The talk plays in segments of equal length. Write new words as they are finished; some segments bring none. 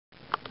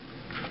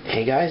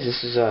Hey guys,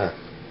 this is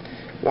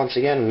once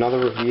again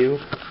another review.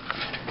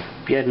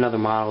 Yet another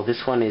model.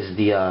 This one is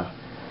the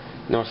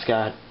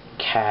Norscot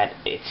Cat.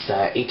 It's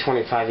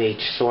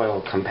 825H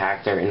soil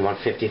compactor in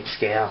 1/50th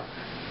scale.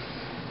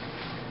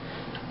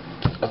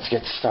 Let's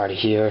get started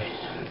here.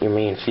 Your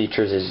main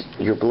features is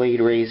your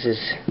blade raises,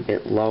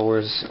 it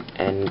lowers,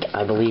 and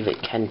I believe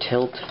it can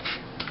tilt.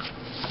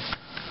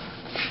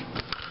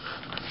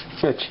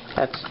 Which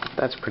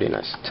that's pretty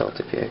nice tilt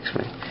if you ask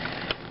me.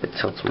 It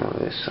tilts more to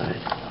this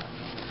side.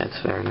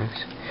 That's very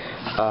nice.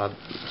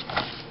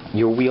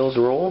 Your wheels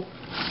roll,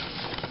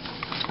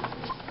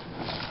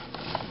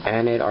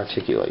 and it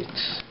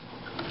articulates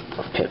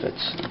or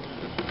pivots.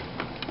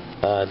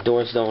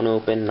 Doors don't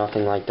open,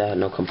 nothing like that.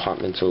 No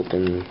compartments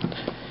open.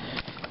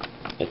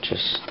 It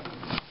just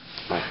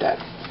like that.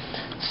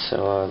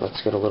 So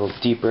let's get a little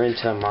deeper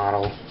into the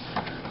model.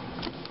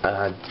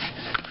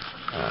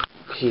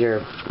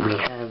 Here we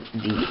have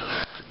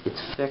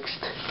it's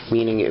fixed,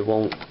 meaning it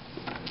won't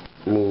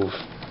move.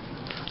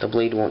 The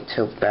blade won't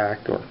tilt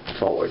back or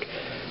forward.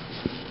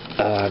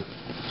 I'm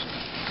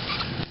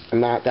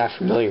not that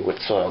familiar with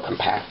soil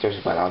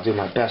compactors, but I'll do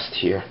my best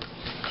here.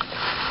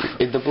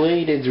 The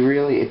blade is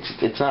really,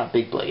 it's not a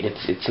big blade.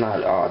 It's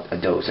not a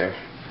dozer.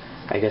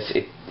 I guess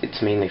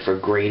it's mainly for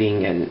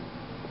grading and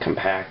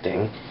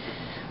compacting.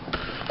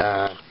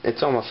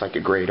 It's almost like a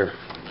grader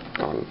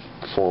on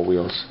 4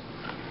 wheels.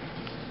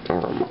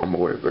 A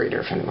motor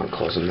grader, if anyone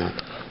calls them that.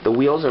 The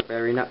wheels are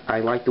very nice. I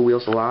like the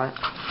wheels a lot.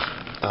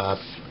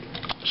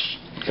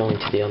 Going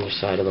to the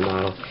underside of the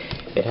model,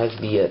 it has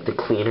the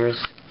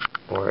cleaners,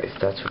 or if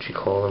that's what you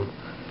call them,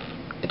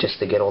 just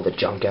to get all the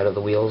junk out of the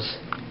wheels.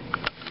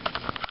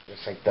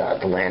 Just like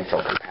the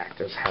landfill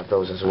compactors have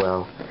those as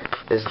well.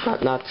 There's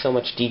not so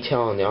much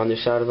detail on the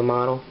underside of the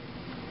model.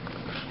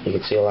 You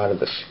can see a lot of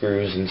the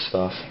screws and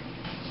stuff.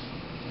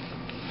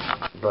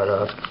 But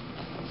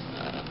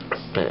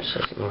it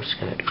says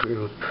Norscot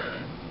Group,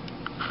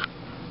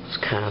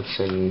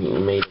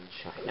 Wisconsin, made in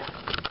China.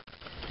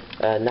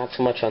 Not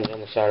so much on the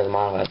underside of the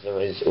model as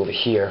there is over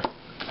here.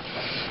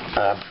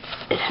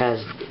 It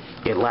has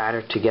a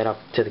ladder to get up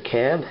to the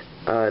cab.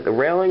 The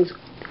railings,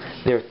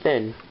 they're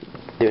thin.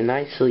 They're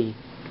nicely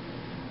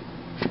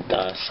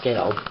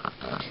scaled,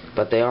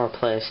 but they are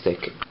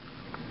plastic,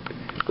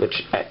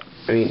 which, I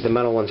mean, the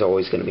metal ones are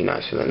always going to be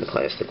nicer than the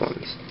plastic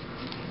ones.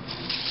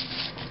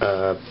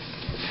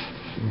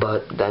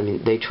 But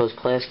then they chose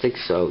plastic,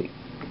 so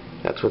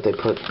that's what they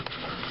put.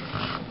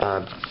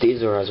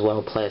 These are as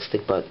well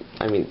plastic, but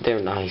I mean, they're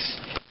nice.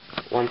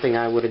 One thing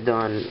I would have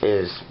done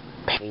is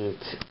paint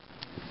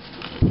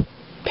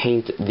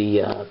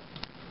the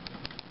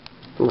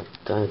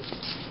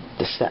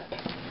step,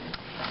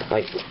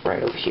 like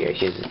right over here.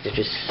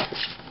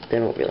 They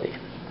don't really,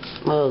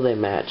 well, they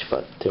match,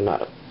 but they're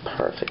not a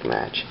perfect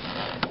match.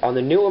 On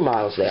the newer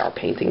models, they are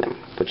painting them,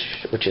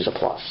 which is a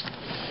plus.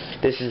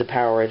 This is the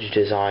Power Edge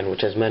design,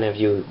 which, as many of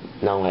you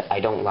know, I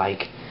don't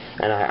like.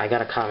 And I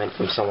got a comment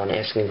from someone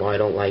asking why I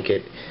don't like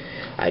it.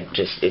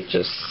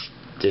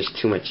 There's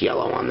too much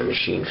yellow on the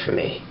machine for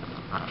me.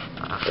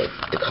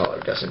 The color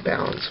doesn't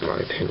balance, in my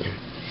opinion.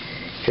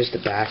 Here's the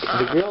back.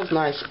 The grill's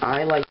nice.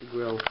 I like the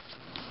grill.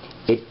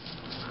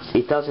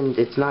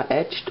 It's not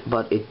etched,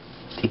 but it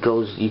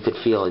goes. You could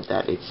feel it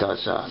that it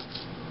does.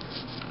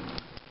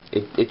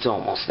 It's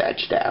almost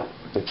edged out.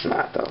 It's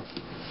not though.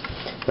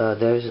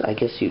 There's, I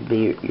guess you'd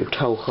be your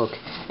tow hook,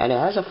 and it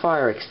has a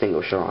fire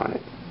extinguisher on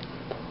it.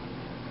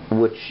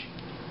 Which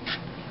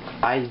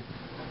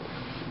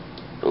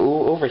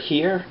over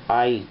here,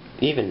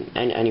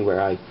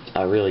 anywhere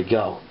I really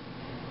go,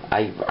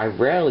 I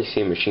rarely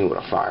see a machine with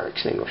a fire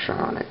extinguisher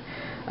on it.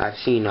 I've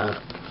seen a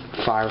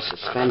fire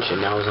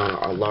suspension, that was on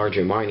a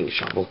larger mining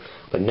shovel,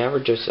 but never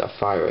just a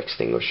fire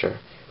extinguisher,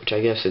 which I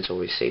guess it's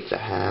always safe to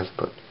have,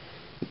 but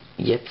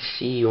yet to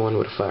see one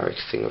with a fire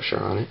extinguisher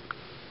on it.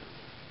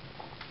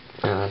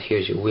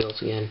 Here's your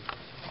wheels again.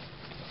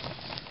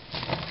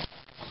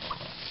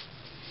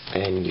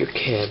 And your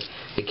cab.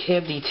 The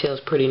cab detail is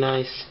pretty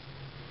nice.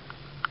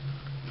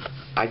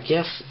 I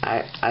guess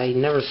I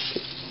never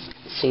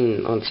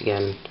seen, once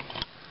again,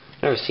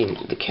 never seen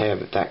the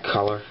cab that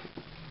color.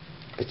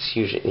 It's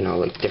usually, you know,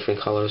 like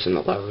different colors, and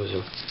the levers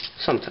are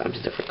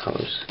sometimes different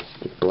colors,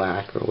 like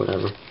black or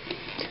whatever.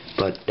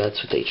 But that's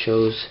what they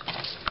chose.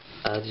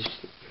 Just,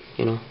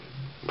 you know,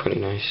 pretty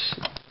nice.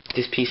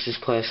 This piece is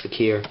plastic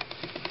here.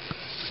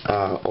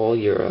 All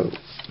your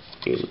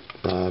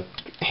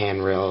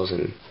handrails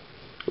and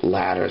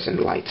ladders and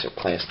lights are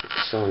plastic.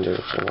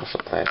 Cylinders are also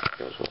plastic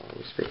as well.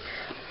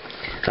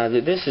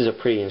 This is a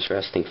pretty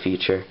interesting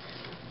feature.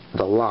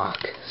 The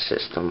lock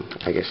system,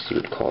 I guess you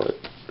would call it.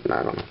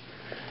 I don't know.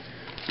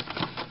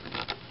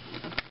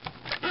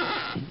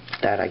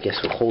 That, I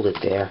guess, would hold it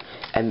there.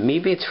 And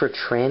maybe it's for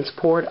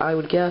transport, I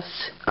would guess.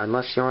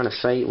 Unless you're on a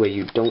site where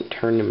you don't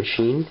turn the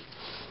machine.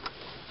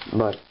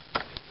 But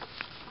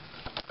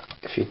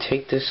if you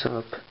take this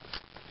up,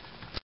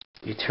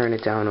 you turn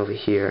it down over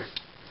here,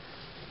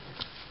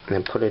 and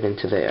then put it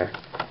into there,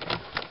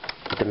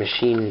 the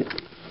machine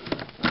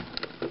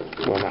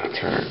will not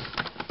turn.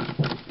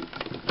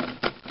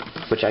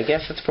 which I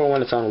guess it's for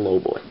when it's on a low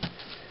boy,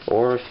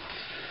 or if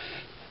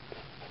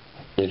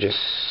you just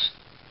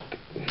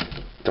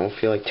don't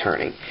feel like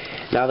turning.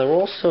 Now there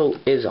also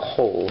is a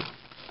hole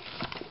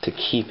to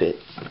keep it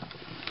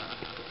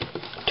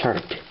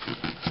turned,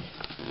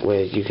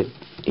 where you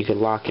could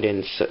lock it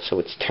in so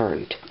it's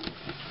turned,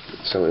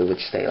 so it would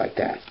stay like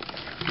that.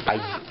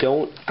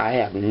 I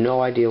have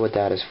no idea what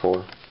that is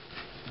for.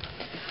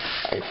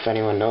 If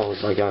anyone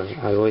knows, like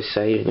I always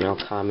say, you know,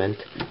 comment.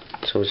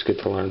 It's always good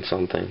to learn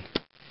something.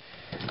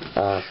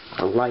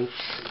 The lights,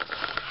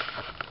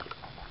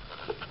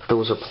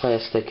 those are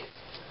plastic,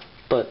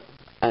 but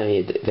I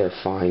mean, they're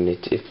fine.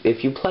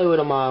 If you play with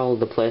a model,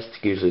 the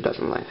plastic usually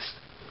doesn't last.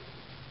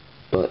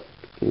 But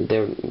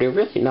they're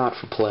really not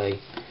for play.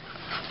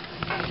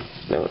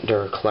 No,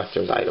 they're a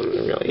collector's item,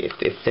 really.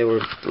 If they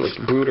were like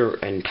Brooder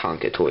and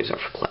Tonka toys are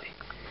for play.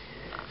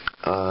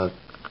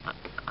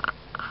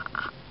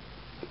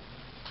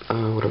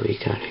 What do we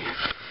got here?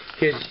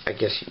 Here's, I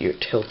guess, your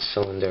tilt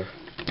cylinder.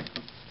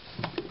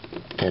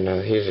 And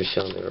here's your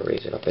cylinder to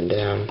raise it up and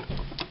down.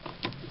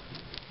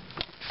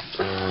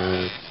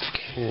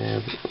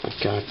 Cab, I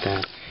got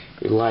that.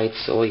 Your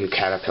lights, all your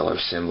Caterpillar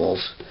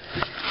symbols.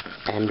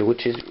 And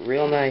which is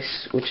real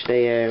nice, which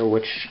they are,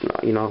 which,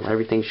 you know,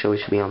 everything should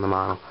be on the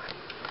model.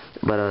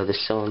 But the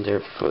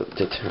cylinder for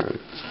the turn,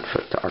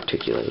 to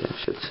articulate, I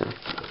should say.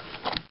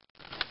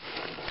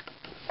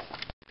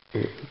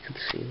 You can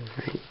see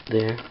right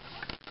there.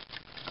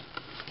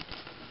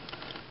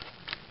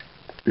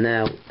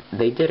 Now,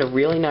 they did a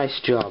really nice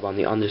job on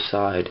the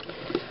underside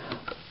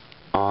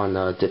on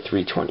the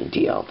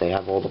 320DL. They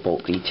have all the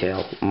bolt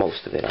detail,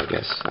 most of it, I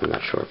guess. I'm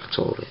not sure if it's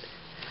all of it.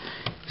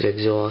 The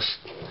exhaust,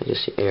 I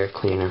guess the air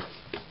cleaner.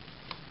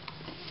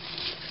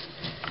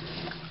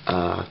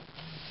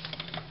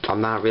 I'm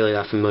not really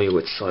that familiar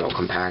with soil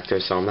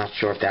compactors, so I'm not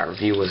sure if that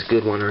review was a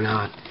good one or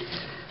not.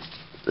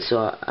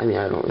 So, I mean,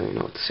 I don't really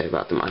know what to say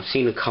about them. I've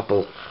seen a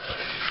couple,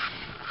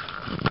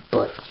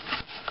 but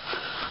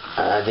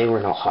they were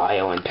in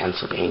Ohio and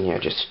Pennsylvania,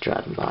 just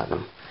driving by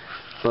them.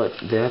 But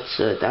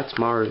that's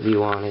my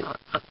review on it.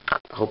 I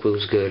hope it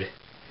was good,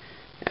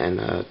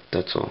 and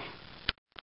that's all.